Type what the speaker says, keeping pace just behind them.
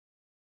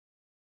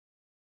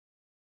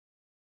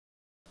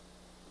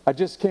I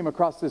just came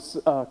across this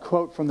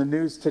quote from the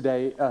news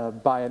today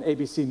by an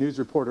ABC News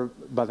reporter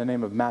by the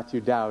name of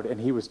Matthew Dowd, and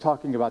he was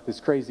talking about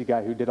this crazy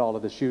guy who did all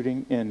of the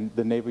shooting in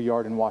the Naval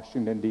Yard in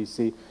Washington,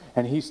 D.C.,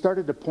 and he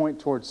started to point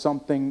towards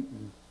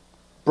something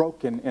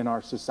broken in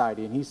our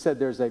society, and he said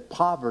there's a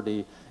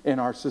poverty in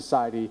our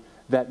society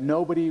that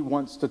nobody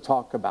wants to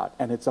talk about,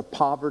 and it's a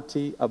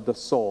poverty of the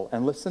soul.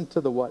 And listen to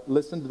the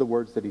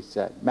words that he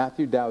said.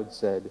 Matthew Dowd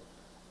said,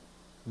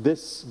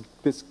 this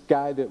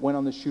guy that went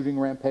on the shooting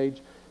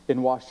rampage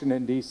in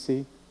Washington,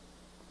 D.C.,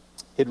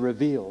 it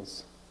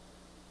reveals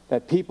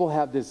that people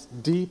have this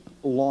deep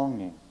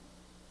longing,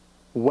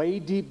 way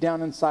deep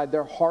down inside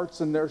their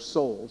hearts and their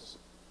souls,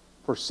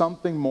 for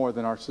something more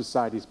than our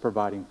society is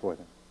providing for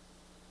them.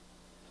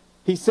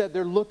 He said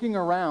they're looking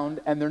around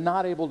and they're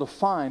not able to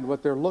find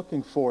what they're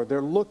looking for.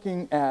 They're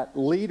looking at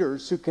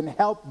leaders who can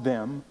help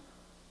them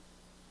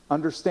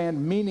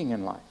understand meaning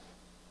in life.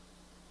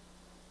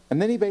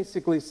 And then he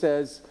basically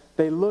says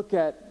they look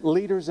at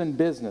leaders in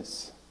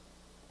business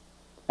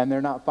and they're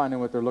not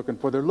finding what they're looking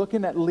for. They're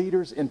looking at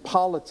leaders in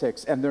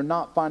politics and they're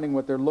not finding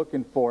what they're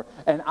looking for.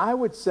 And I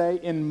would say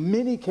in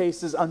many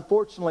cases,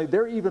 unfortunately,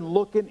 they're even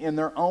looking in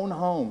their own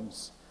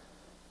homes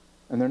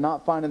and they're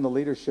not finding the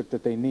leadership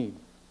that they need.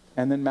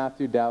 And then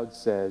Matthew Dowd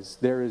says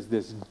there is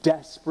this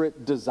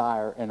desperate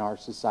desire in our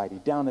society,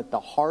 down at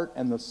the heart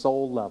and the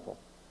soul level,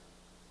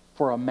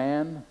 for a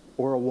man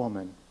or a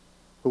woman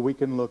who we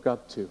can look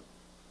up to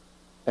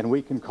and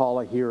we can call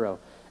a hero.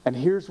 And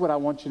here's what I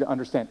want you to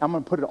understand. I'm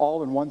going to put it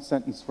all in one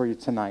sentence for you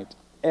tonight.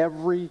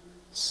 Every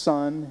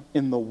son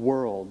in the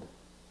world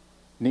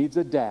needs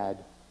a dad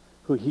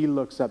who he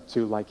looks up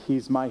to like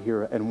he's my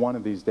hero, and one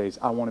of these days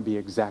I want to be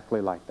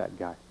exactly like that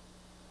guy.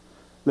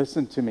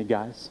 Listen to me,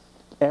 guys.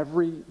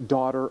 Every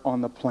daughter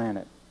on the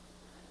planet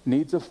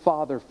needs a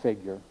father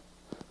figure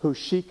who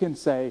she can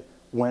say,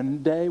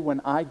 one day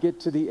when I get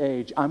to the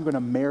age, I'm going to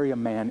marry a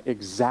man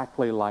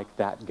exactly like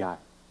that guy.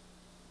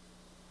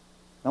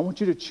 I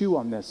want you to chew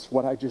on this,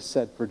 what I just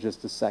said, for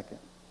just a second.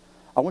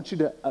 I want you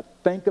to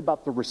think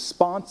about the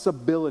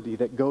responsibility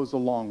that goes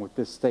along with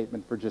this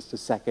statement for just a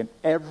second.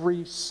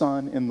 Every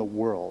son in the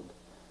world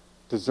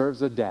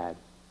deserves a dad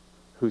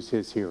who's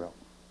his hero.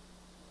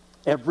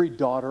 Every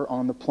daughter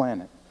on the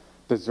planet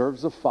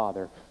deserves a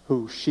father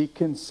who she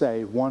can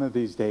say, one of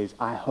these days,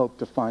 I hope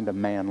to find a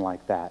man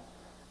like that.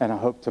 And I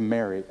hope to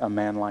marry a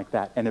man like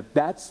that. And if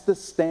that's the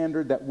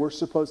standard that we're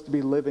supposed to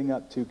be living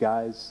up to,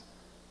 guys,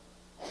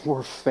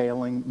 we're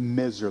failing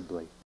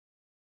miserably.